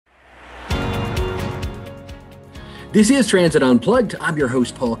This is Transit Unplugged. I'm your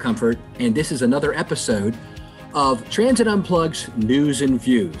host, Paul Comfort, and this is another episode of Transit Unplugged's News and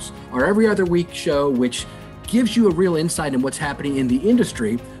Views, our every other week show, which gives you a real insight in what's happening in the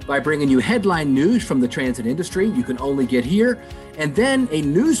industry by bringing you headline news from the transit industry you can only get here, and then a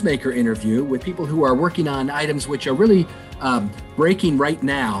newsmaker interview with people who are working on items which are really breaking right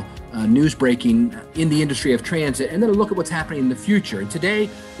now, news breaking in the industry of transit, and then a look at what's happening in the future. And today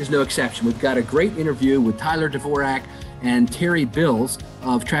is no exception. We've got a great interview with Tyler Dvorak and Terry Bills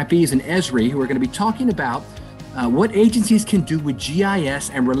of Trapeze and Esri, who are going to be talking about what agencies can do with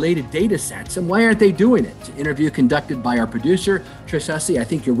GIS and related data sets, and why aren't they doing it? It's an interview conducted by our producer, Trish Hussey. I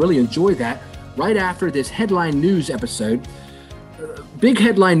think you'll really enjoy that right after this headline news episode. Big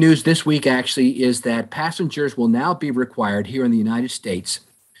headline news this week actually is that passengers will now be required here in the United States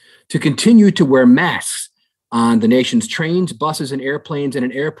to continue to wear masks on the nation's trains, buses, and airplanes and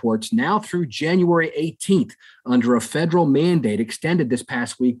in airports now through January 18th under a federal mandate extended this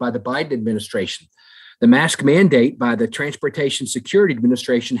past week by the Biden administration. The mask mandate by the Transportation Security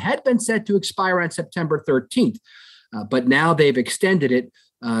Administration had been set to expire on September 13th, but now they've extended it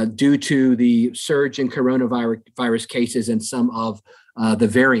due to the surge in coronavirus cases and some of the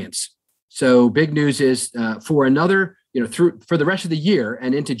variants. So big news is for another, for the rest of the year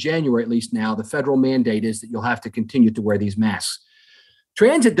and into January at least now, the federal mandate is that you'll have to continue to wear these masks.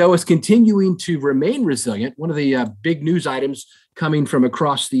 Transit, though, is continuing to remain resilient. One of the big news items coming from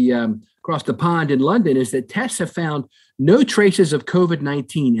across the pond in London is that tests have found no traces of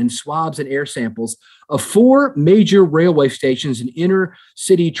COVID-19 in swabs and air samples of 4 major railway stations and inner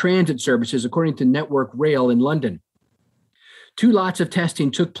city transit services, according to Network Rail in London. 2 lots of testing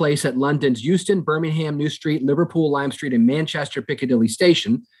took place at London's Euston, Birmingham, New Street, Liverpool, Lime Street, and Manchester Piccadilly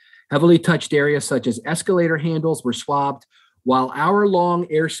Station. Heavily touched areas such as escalator handles were swabbed, while hour-long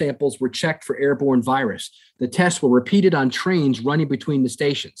air samples were checked for airborne virus. The tests were repeated on trains running between the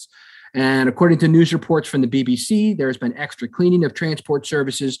stations. And according to news reports from the BBC, there's been extra cleaning of transport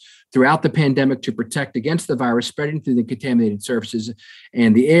services throughout the pandemic to protect against the virus spreading through the contaminated surfaces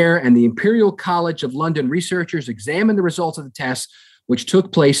and the air. And the Imperial College of London researchers examined the results of the tests, which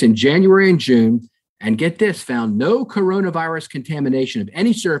took place in January and June, and get this, found no coronavirus contamination of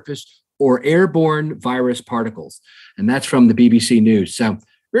any surface or airborne virus particles. And that's from the BBC News. So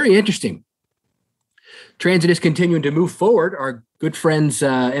very interesting. Transit is continuing to move forward. Our good friends,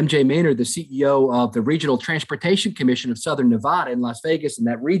 MJ Maynard, the CEO of the Regional Transportation Commission of Southern Nevada in Las Vegas in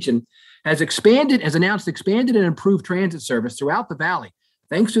that region, has announced expanded and improved transit service throughout the valley,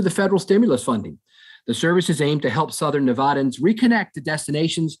 thanks to the federal stimulus funding. The service is aimed to help Southern Nevadans reconnect to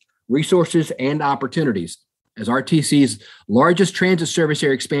destinations, resources, and opportunities. As RTC's largest transit service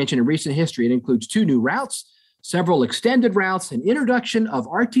area expansion in recent history, it includes 2 new routes, several extended routes, and introduction of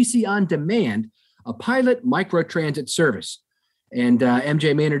RTC On Demand, a pilot microtransit service. And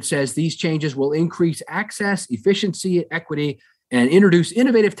MJ Maynard says these changes will increase access, efficiency, equity, and introduce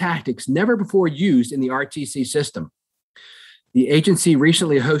innovative tactics never before used in the RTC system. The agency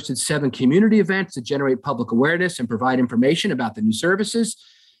recently hosted 7 community events to generate public awareness and provide information about the new services.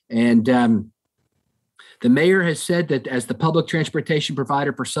 And the mayor has said that as the public transportation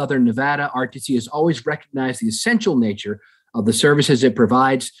provider for Southern Nevada, RTC has always recognized the essential nature of the services it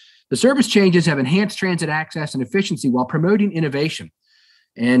provides. The service changes have enhanced transit access and efficiency while promoting innovation.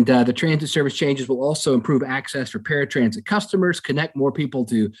 And the transit service changes will also improve access for paratransit customers, connect more people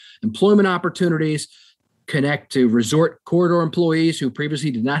to employment opportunities, connect to resort corridor employees who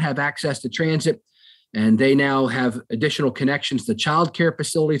previously did not have access to transit. And they now have additional connections to childcare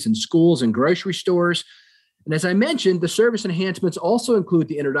facilities and schools and grocery stores. And as I mentioned, the service enhancements also include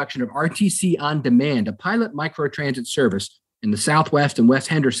the introduction of RTC On Demand, a pilot microtransit service in the Southwest and West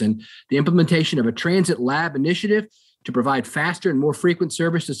Henderson, the implementation of a transit lab initiative to provide faster and more frequent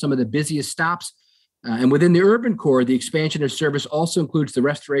service to some of the busiest stops. And within the urban core, the expansion of service also includes the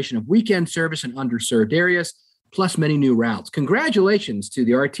restoration of weekend service in underserved areas, plus many new routes. Congratulations to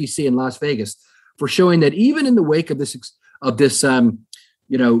the RTC in Las Vegas for showing that even in the wake of this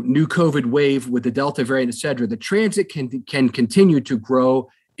new COVID wave with the Delta variant, et cetera, the transit can continue to grow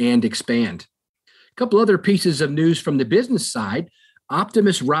and expand. A couple other pieces of news from the business side.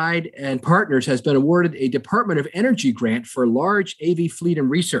 Optimus Ride and Partners has been awarded a Department of Energy grant for large AV fleet and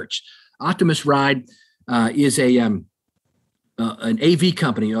research. Optimus Ride is an AV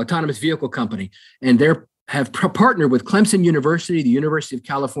company, an autonomous vehicle company, and they have partnered with Clemson University, the University of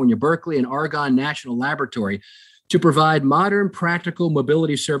California, Berkeley, and Argonne National Laboratory to provide modern practical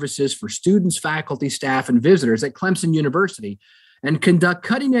mobility services for students, faculty, staff, and visitors at Clemson University, and conduct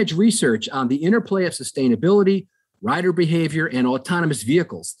cutting-edge research on the interplay of sustainability, rider behavior, and autonomous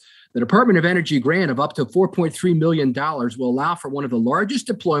vehicles. The Department of Energy grant of up to $4.3 million will allow for one of the largest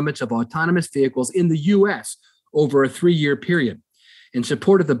deployments of autonomous vehicles in the U.S. over a 3-year period. In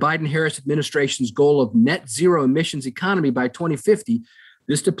support of the Biden-Harris administration's goal of net zero emissions economy by 2050,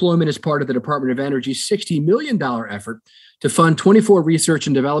 this deployment is part of the Department of Energy's $60 million effort to fund 24 research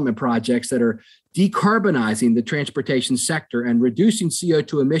and development projects that are decarbonizing the transportation sector and reducing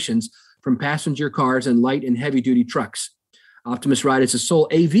CO2 emissions from passenger cars and light and heavy-duty trucks. Optimus Ride is the sole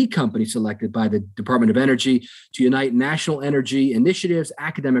AV company selected by the Department of Energy to unite national energy initiatives,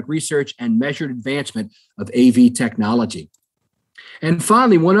 academic research, and measured advancement of AV technology. And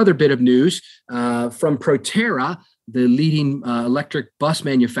finally, one other bit of news from Proterra, the leading electric bus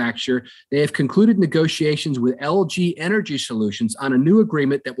manufacturer. They have concluded negotiations with LG Energy Solutions on a new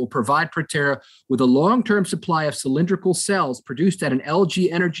agreement that will provide Proterra with a long-term supply of cylindrical cells produced at an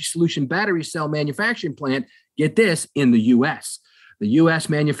LG Energy Solution battery cell manufacturing plant, get this, in the U.S. The U.S.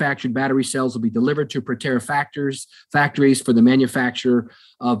 manufactured battery cells will be delivered to Proterra factories for the manufacture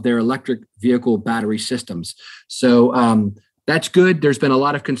of their electric vehicle battery systems. So that's good. There's been a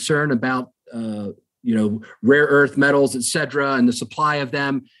lot of concern about rare earth metals, et cetera, and the supply of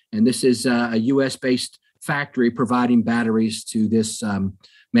them. And this is a U.S.-based factory providing batteries to this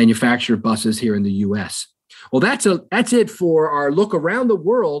manufacturer of buses here in the U.S. Well, that's it for our look around the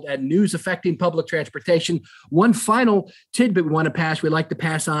world at news affecting public transportation. One final tidbit we'd like to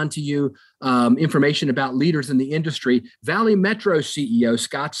pass on to you information about leaders in the industry. Valley Metro CEO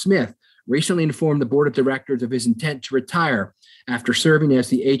Scott Smith recently informed the board of directors of his intent to retire after serving as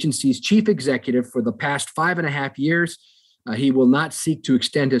the agency's chief executive for the past 5.5 years. He will not seek to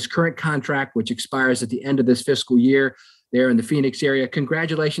extend his current contract, which expires at the end of this fiscal year there in the Phoenix area.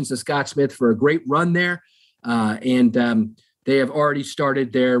 Congratulations to Scott Smith for a great run there. And they have already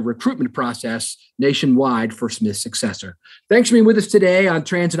started their recruitment process nationwide for Smith's successor. Thanks for being with us today on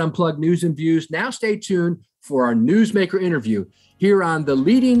Transit Unplugged News and Views. Now stay tuned for our Newsmaker interview here on the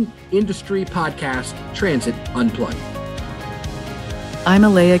leading industry podcast, Transit Unplugged. I'm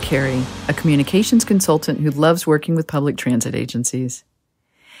Alea Carey, a communications consultant who loves working with public transit agencies.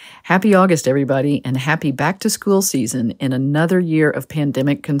 Happy August, everybody, and happy back-to-school season in another year of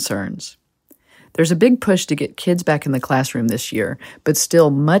pandemic concerns. There's a big push to get kids back in the classroom this year, but still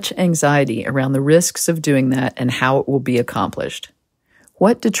much anxiety around the risks of doing that and how it will be accomplished.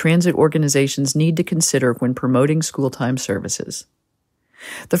 What do transit organizations need to consider when promoting school time services?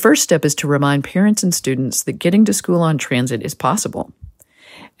 The first step is to remind parents and students that getting to school on transit is possible.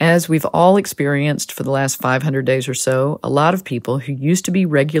 As we've all experienced for the last 500 days or so, a lot of people who used to be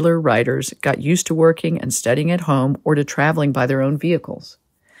regular riders got used to working and studying at home or to traveling by their own vehicles.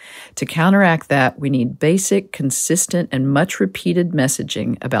 To counteract that, we need basic, consistent, and much repeated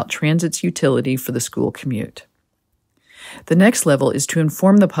messaging about transit's utility for the school commute. The next level is to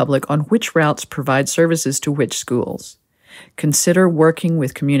inform the public on which routes provide services to which schools. Consider working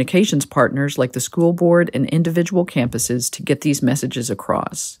with communications partners like the school board and individual campuses to get these messages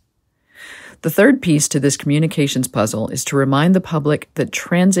across. The third piece to this communications puzzle is to remind the public that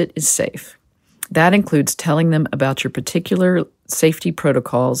transit is safe. That includes telling them about your particular safety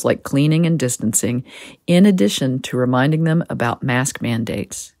protocols like cleaning and distancing, in addition to reminding them about mask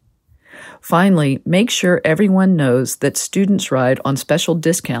mandates. Finally, make sure everyone knows that students ride on special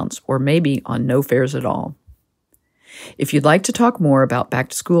discounts or maybe on no fares at all. If you'd like to talk more about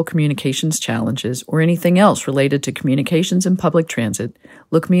back-to-school communications challenges or anything else related to communications and public transit,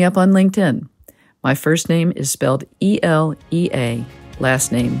 look me up on LinkedIn. My first name is spelled E-L-E-A,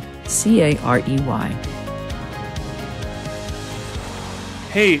 last name C-A-R-E-Y.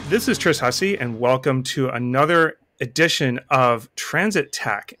 Hey, this is Tris Hussey, and welcome to another edition of Transit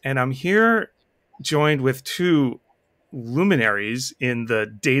Tech. And I'm here joined with two luminaries in the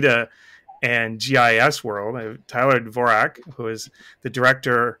data and GIS world. I have Tyler Dvorak, who is the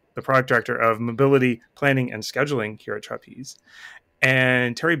product director of mobility planning and scheduling here at Trapeze,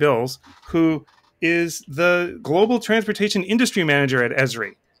 and Terry Bills, who is the global transportation industry manager at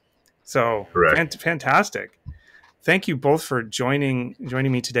Esri. So fantastic. Thank you both for joining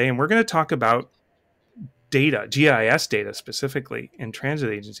me today. And we're going to talk about data, GIS data specifically in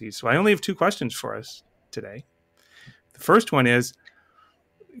transit agencies. So I only have two questions for us today. The first one is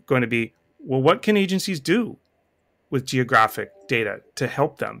going to be, well, what can agencies do with geographic data to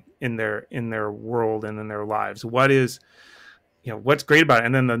help them in their world and in their lives? What's great about it?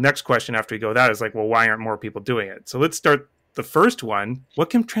 And then the next question after we go that is like, well, why aren't more people doing it? So let's start the first one. What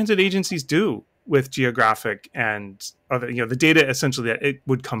can transit agencies do with geographic and other, the data essentially that it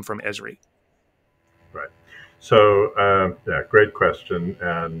would come from Esri? Right. So, great question.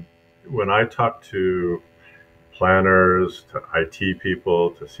 And when I talk to planners to IT people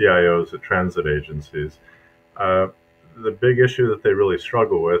to CIOs at transit agencies. The big issue that they really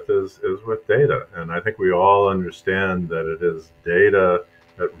struggle with is with data. And I think we all understand that it is data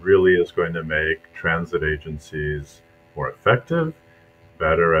that really is going to make transit agencies more effective,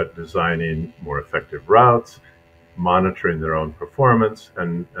 better at designing more effective routes, monitoring their own performance,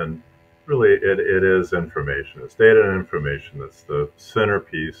 and really it is information. It's data and information that's the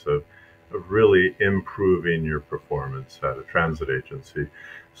centerpiece of really improving your performance at a transit agency.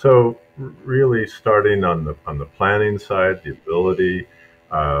 So really starting on the planning side, the ability,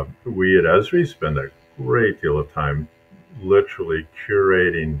 we at Esri spend a great deal of time literally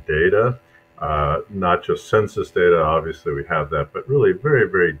curating data, not just census data, obviously we have that, but really very,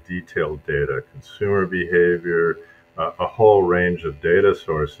 very detailed data, consumer behavior, a whole range of data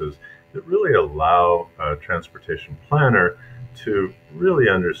sources that really allow a transportation planner to really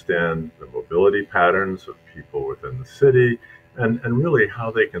understand the mobility patterns of people within the city and really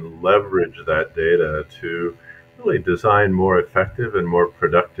how they can leverage that data to really design more effective and more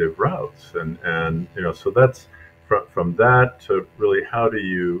productive routes. And so that's from that to really how do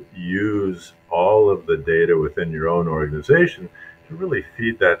you use all of the data within your own organization to really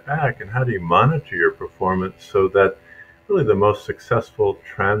feed that back, and how do you monitor your performance so that really the most successful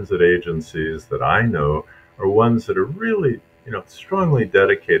transit agencies that I know are ones that are really strongly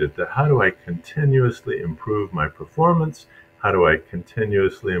dedicated to how do I continuously improve my performance? How do I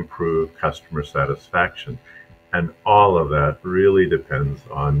continuously improve customer satisfaction? And all of that really depends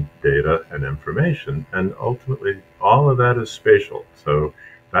on data and information. And ultimately, all of that is spatial. So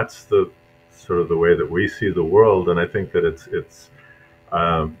that's the sort of the way that we see the world. And I think that it's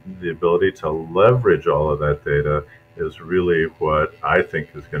the ability to leverage all of that data is really what I think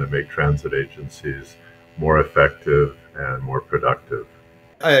is going to make transit agencies more effective and more productive.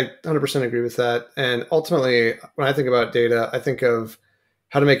 I 100% agree with that. And ultimately, when I think about data, I think of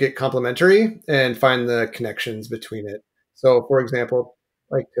how to make it complementary and find the connections between it. So, for example,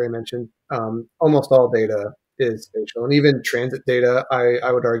 like Terry mentioned, almost all data is spatial. And even transit data,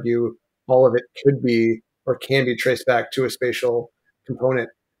 I would argue all of it could be or can be traced back to a spatial component.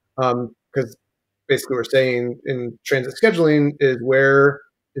 Because basically we're saying in transit scheduling is where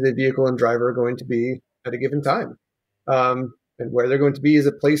is a vehicle and driver going to be at a given time, and where they're going to be is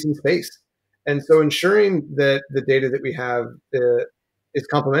a place in space. And so ensuring that the data that we have is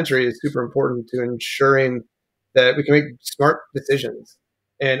complementary is super important to ensuring that we can make smart decisions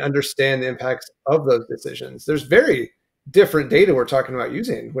and understand the impacts of those decisions. There's very different data we're talking about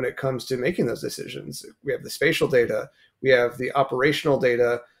using when it comes to making those decisions. We have the spatial data, we have the operational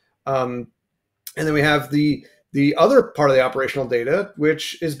data, and then we have the other part of the operational data,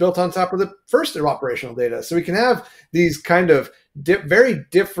 which is built on top of the first operational data. So we can have these kind of very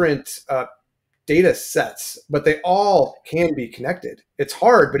different data sets, but they all can be connected. It's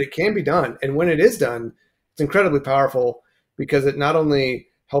hard, but it can be done. And when it is done, it's incredibly powerful because it not only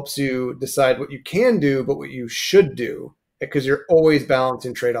helps you decide what you can do, but what you should do, because you're always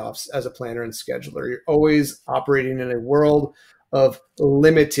balancing trade-offs as a planner and scheduler. You're always operating in a world of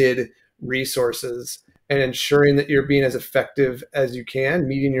limited resources, and ensuring that you're being as effective as you can,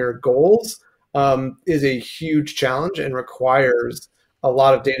 meeting your goals, is a huge challenge and requires a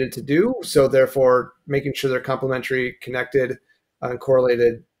lot of data to do. So therefore, making sure they're complementary, connected, and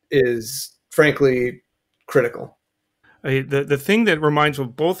correlated is frankly critical. The thing that reminds me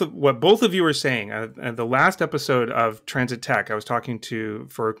of what both of you were saying, at the last episode of Transit Tech, I was talking to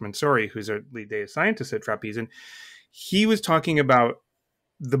Farouk Mansouri, who's a lead data scientist at Trapeze, and he was talking about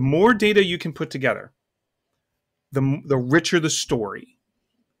the more data you can put together, the richer the story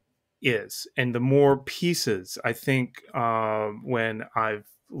is, and the more pieces. I think when I've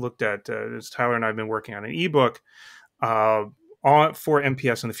looked at, as Tyler and I have been working on an ebook for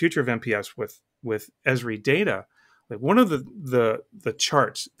MPS and the future of MPS with Esri data. Like one of the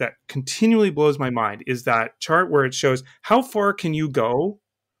charts that continually blows my mind is that chart where it shows how far can you go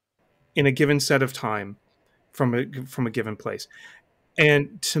in a given set of time from a given place.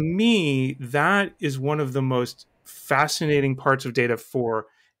 And to me, that is one of the most fascinating parts of data for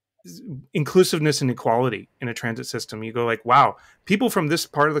inclusiveness and equality in a transit system. You go like, wow, people from this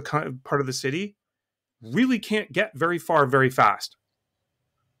part of the city really can't get very far very fast.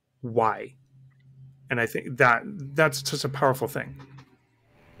 Why? And I think that's just a powerful thing.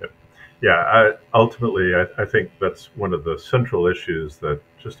 Yeah, ultimately, I think that's one of the central issues that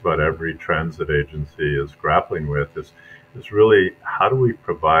just about every transit agency is grappling with is really how do we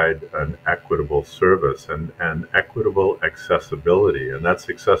provide an equitable service and equitable accessibility. And that's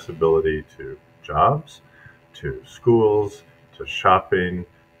accessibility to jobs, to schools, to shopping,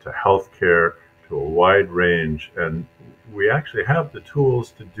 to healthcare, to to a wide range, and we actually have the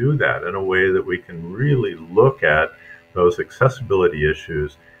tools to do that in a way that we can really look at those accessibility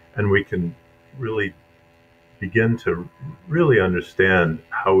issues, and we can really begin to really understand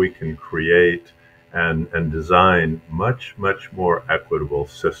how we can create and design much more equitable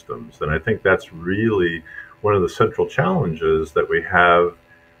systems. And I think that's really one of the central challenges that we have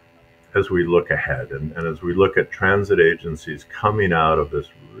as we look ahead, and as we look at transit agencies coming out of this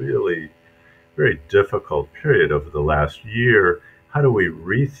really very difficult period over the last year. How do we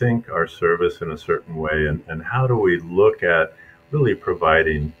rethink our service in a certain way, and how do we look at really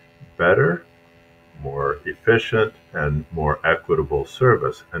providing better, more efficient, and more equitable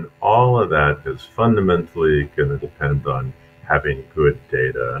service? And all of that is fundamentally going to depend on having good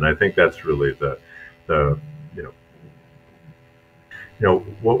data. And I think that's really the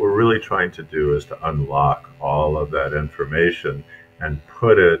what we're really trying to do is to unlock all of that information and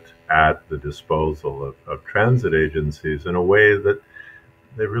put it at the disposal of transit agencies in a way that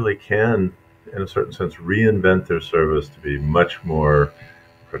they really can, in a certain sense, reinvent their service to be much more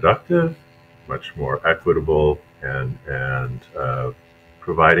productive, much more equitable, and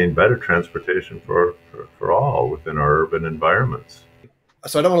providing better transportation for all within our urban environments.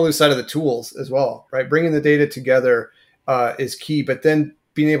 So I don't want to lose sight of the tools as well, right? Bringing the data together is key, but then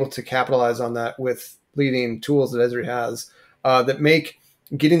being able to capitalize on that with leading tools that Esri has that make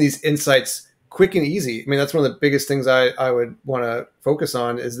getting these insights quick and easy. I mean, that's one of the biggest things I would want to focus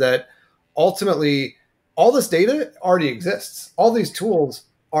on, is that ultimately all this data already exists. All these tools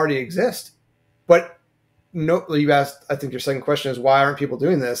already exist. But no, you asked, I think your second question is, why aren't people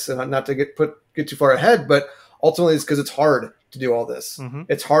doing this? And not to get too far ahead, but ultimately it's because it's hard to do all this. Mm-hmm.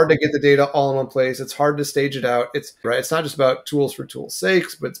 It's hard to get the data all in one place. It's hard to stage it out. It's not just about tools for tools'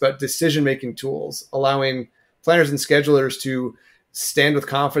 sakes, but it's about decision-making tools, allowing planners and schedulers to stand with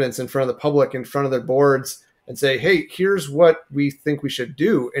confidence in front of the public, in front of their boards, and say, hey, here's what we think we should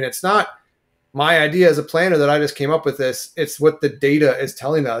do. And it's not my idea as a planner that I just came up with this. It's what the data is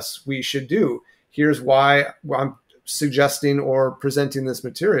telling us we should do. Here's why I'm suggesting or presenting this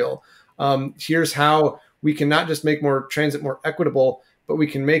material. Here's how we can not just make more transit more equitable, but we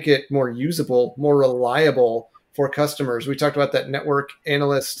can make it more usable, more reliable for customers. We talked about that network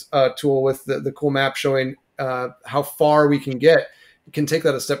analyst tool with the cool map showing how far we can get. We can take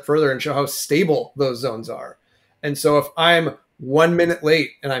that a step further and show how stable those zones are. And so if I'm 1 minute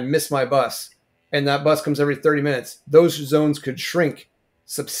late and I miss my bus, and that bus comes every 30 minutes, those zones could shrink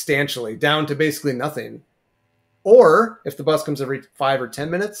substantially down to basically nothing. Or if the bus comes every 5 or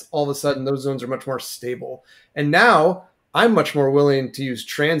 10 minutes, all of a sudden those zones are much more stable. And now I'm much more willing to use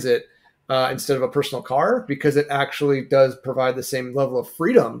transit instead of a personal car, because it actually does provide the same level of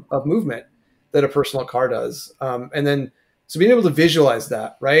freedom of movement that a personal car does. And then, so being able to visualize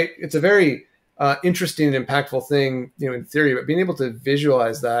that, right? It's a very interesting and impactful thing, in theory, but being able to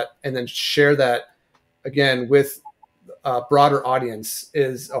visualize that and then share that again with a broader audience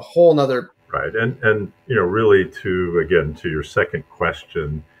is a whole nother. Right. And really to your second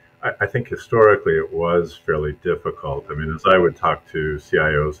question, I think historically it was fairly difficult. I mean, as I would talk to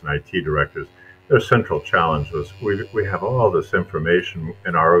CIOs and IT directors, their central challenge was we have all this information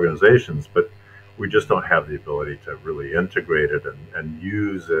in our organizations, but we just don't have the ability to really integrate it and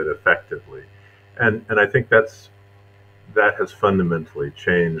use it effectively. And I think that has fundamentally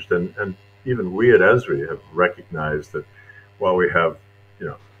changed. And even we at Esri have recognized that while we have,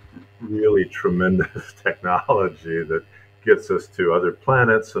 really tremendous technology that gets us to other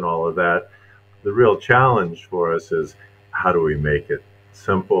planets and all of that, the real challenge for us is how do we make it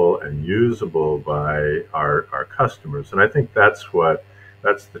simple and usable by our customers? And I think that's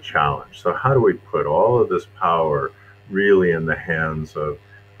the challenge. So how do we put all of this power really in the hands of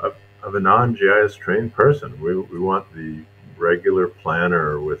a non-GIS trained person? We want the regular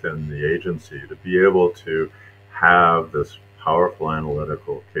planner within the agency to be able to have this powerful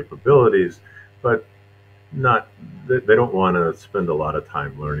analytical capabilities, but they don't want to spend a lot of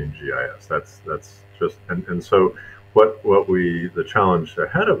time learning GIS. That's just, and so the challenge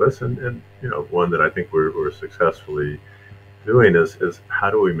ahead of us, and one that I think we're successfully doing is how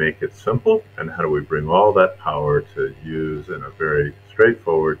do we make it simple, and how do we bring all that power to use in a very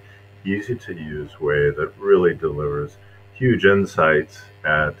straightforward, easy to use way that really delivers huge insights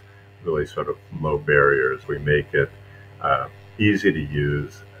at really sort of low barriers. We make it easy to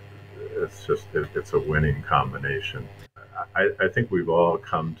use. It's a winning combination. I think we've all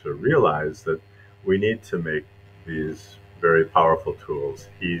come to realize that we need to make these very powerful tools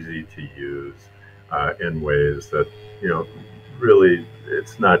easy to use in ways that, really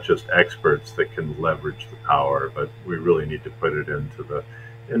it's not just experts that can leverage the power, but we really need to put it into the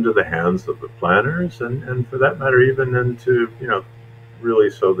into the hands of the planners, and for that matter, even into, really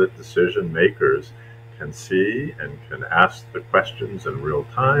so that decision makers can see and can ask the questions in real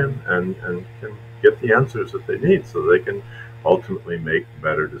time and can get the answers that they need so they can ultimately make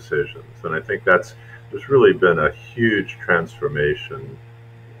better decisions. And I think there's really been a huge transformation,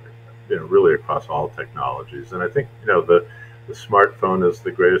 really across all technologies. And I think, the smartphone is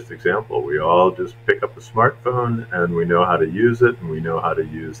the greatest example. We all just pick up a smartphone and we know how to use it, and we know how to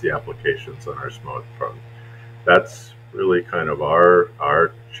use the applications on our smartphone. That's really kind of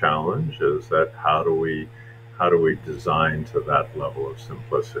our challenge, is that how do we design to that level of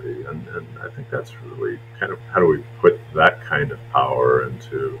simplicity? And I think that's really kind of how do we put that kind of power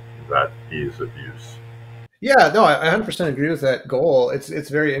into that ease of use. Yeah, no, I 100% agree with that goal. It's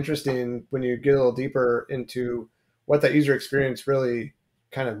very interesting when you get a little deeper into what that user experience really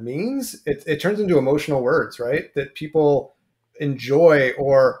kind of means. It turns into emotional words, right? That people enjoy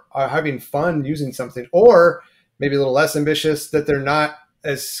or are having fun using something, or maybe a little less ambitious, that they're not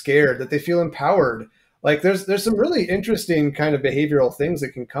as scared, that they feel empowered. Like there's some really interesting kind of behavioral things that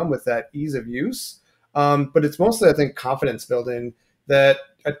can come with that ease of use. But it's mostly, I think, confidence building, that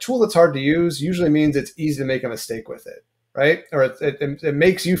a tool that's hard to use usually means it's easy to make a mistake with it, right? Or it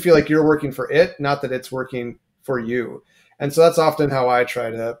makes you feel like you're working for it, not that it's working for you. And so that's often how I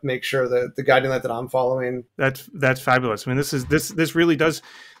try to make sure that the guiding light that I'm following. That's fabulous. I mean, this really does.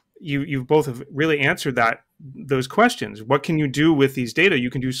 You both have really answered those questions. What can you do with these data?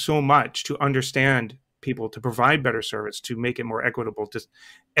 You can do so much to understand people, to provide better service, to make it more equitable, just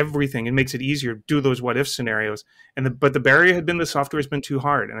everything. It makes it easier to do those what if scenarios. But the barrier had been the software has been too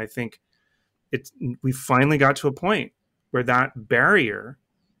hard. And I think we finally got to a point where that barrier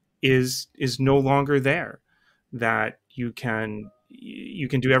is no longer there, that you can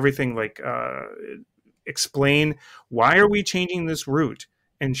do everything like explain why are we changing this route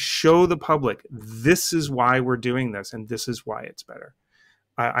and show the public this is why we're doing this and this is why it's better.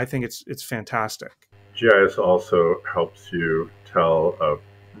 I think it's fantastic. GIS also helps you tell a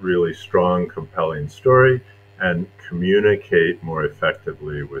really strong, compelling story and communicate more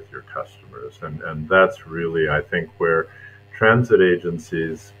effectively with your customers. And that's really, I think, where transit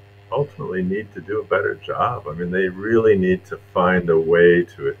agencies ultimately need to do a better job. I mean, they really need to find a way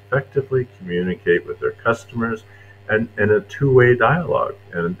to effectively communicate with their customers and in a two-way dialogue.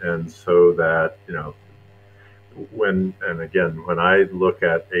 And so that, when I look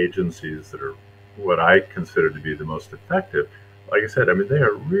at agencies that are what I consider to be the most effective, like I said, I mean, they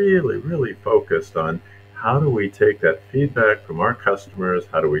are really, really focused on how do we take that feedback from our customers,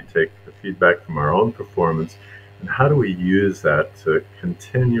 how do we take the feedback from our own performance, and how do we use that to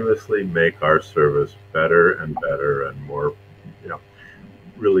continuously make our service better and better and more,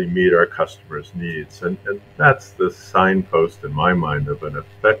 really meet our customers' needs. And that's the signpost in my mind of an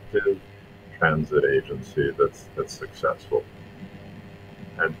effective transit agency that's successful.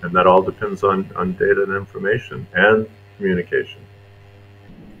 And that all depends on data and information and communication.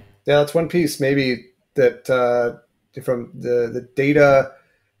 Yeah, that's one piece maybe that from the data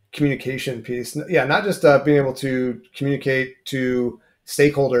communication piece. Yeah, not just being able to communicate to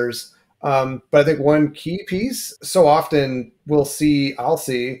stakeholders, but I think one key piece, so often I'll see,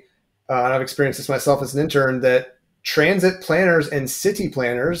 and I've experienced this myself as an intern, that transit planners and city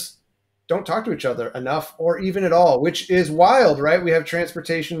planners don't talk to each other enough or even at all, which is wild, right? We have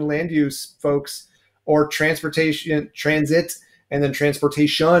transportation land use folks, or transit, and then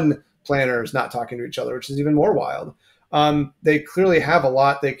transportation planners not talking to each other, which is even more wild. They clearly have a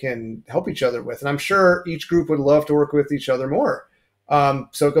lot they can help each other with. And I'm sure each group would love to work with each other more.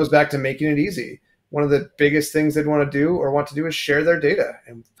 So it goes back to making it easy. One of the biggest things they'd want to do is share their data.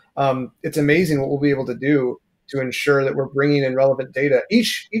 And it's amazing what we'll be able to do to ensure that we're bringing in relevant data.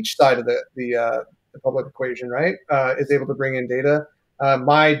 Each side of the public equation, right, is able to bring in data.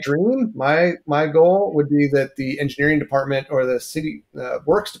 My dream, my goal would be that the engineering department or the city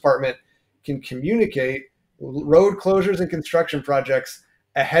works department can communicate road closures and construction projects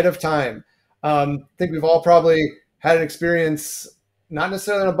ahead of time. I think we've all probably had an experience, not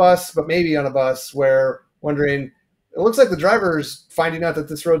necessarily on a bus, but maybe on a bus, where wondering, it looks like the driver's finding out that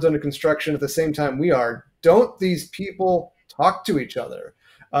this road's under construction at the same time we are. Don't these people talk to each other?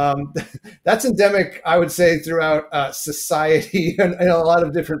 That's endemic, I would say, throughout society and in a lot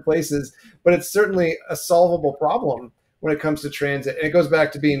of different places, but it's certainly a solvable problem when it comes to transit. And it goes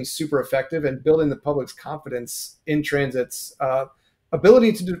back to being super effective and building the public's confidence in transit's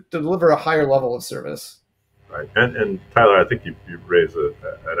ability to deliver a higher level of service. Right. And Tyler, I think you raise an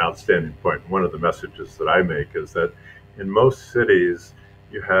outstanding point. One of the messages that I make is that in most cities,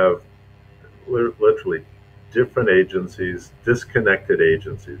 you have literally different agencies, disconnected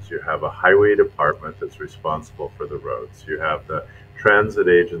agencies. You have a highway department that's responsible for the roads. You have the transit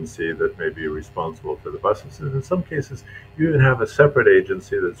agency that may be responsible for the buses. And in some cases, you even have a separate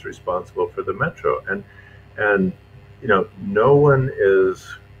agency that's responsible for the metro. And no one is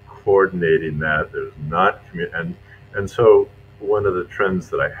coordinating that. There's not and so one of the trends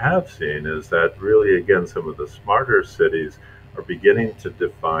that I have seen is that really, again, some of the smarter cities are beginning to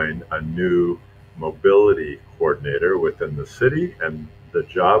define a new mobility coordinator within the city. And the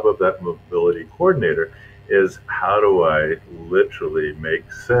job of that mobility coordinator is, how do I literally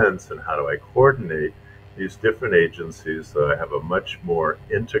make sense and how do I coordinate these different agencies so I have a much more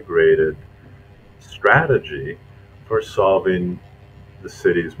integrated strategy for solving the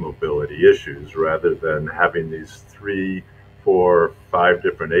city's mobility issues, rather than having these 3, 4, 5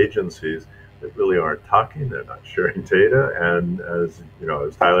 different agencies that really aren't talking, they're not sharing data. And as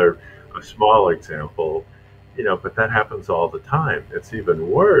Tyler, a small example, but that happens all the time. It's even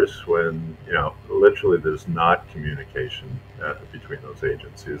worse when, literally there's not communication between those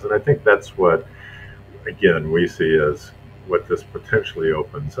agencies. And I think that's what, again, we see as what this potentially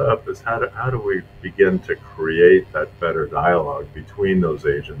opens up, is how do we begin to create that better dialogue between those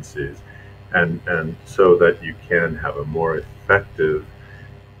agencies, and so that you can have a more effective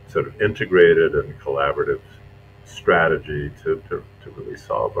sort of integrated and collaborative strategy to really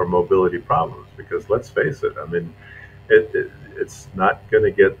solve our mobility problems. Because let's face it, I mean, it's not going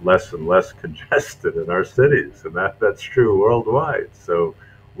to get less and less congested in our cities, and that's true worldwide. So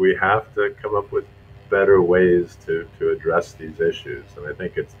we have to come up with better ways to address these issues. And I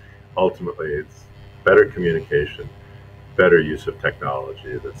think it's better communication, better use of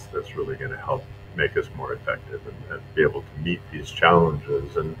technology that's really going to help make us more effective and be able to meet these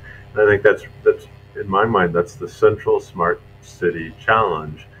challenges. And I think that's in my mind, that's the central smart city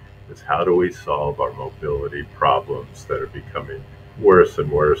challenge, is how do we solve our mobility problems that are becoming worse and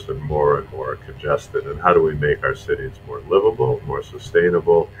worse and more congested, and how do we make our cities more livable, more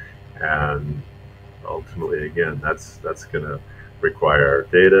sustainable. And ultimately, again, that's going to require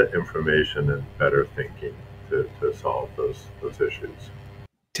data, information, and better thinking to solve those issues.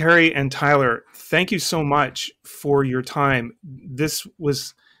 Terry and Tyler, thank you so much for your time.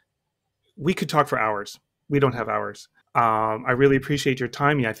 We could talk for hours. We don't have hours. I really appreciate your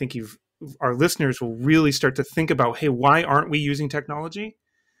time. I think our listeners will really start to think about, hey, why aren't we using technology?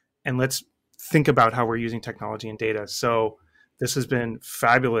 And let's think about how we're using technology and data. So this has been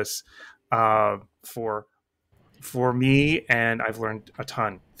fabulous for me, and I've learned a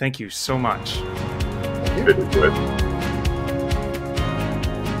ton. Thank you so much.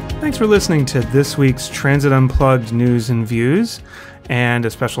 Thanks for listening to this week's Transit Unplugged News and Views, and a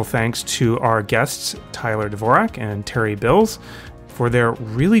special thanks to our guests, Tyler Dvorak and Terry Bills, for their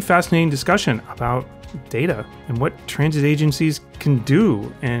really fascinating discussion about data and what transit agencies can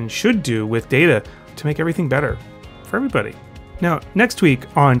do and should do with data to make everything better for everybody. Now, next week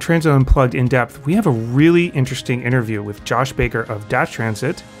on Transit Unplugged In Depth, we have a really interesting interview with Josh Baker of Dash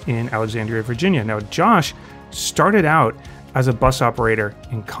Transit in Alexandria, Virginia. Now, Josh started out as a bus operator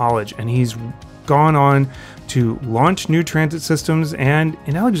in college, and he's gone on to launch new transit systems. And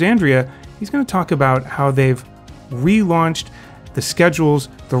in Alexandria, he's going to talk about how they've relaunched the schedules,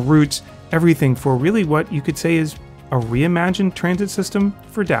 the routes, everything for really what you could say is a reimagined transit system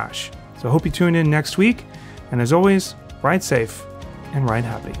for Dash. So I hope you tune in next week. And as always, ride safe and ride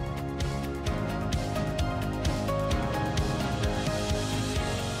happy.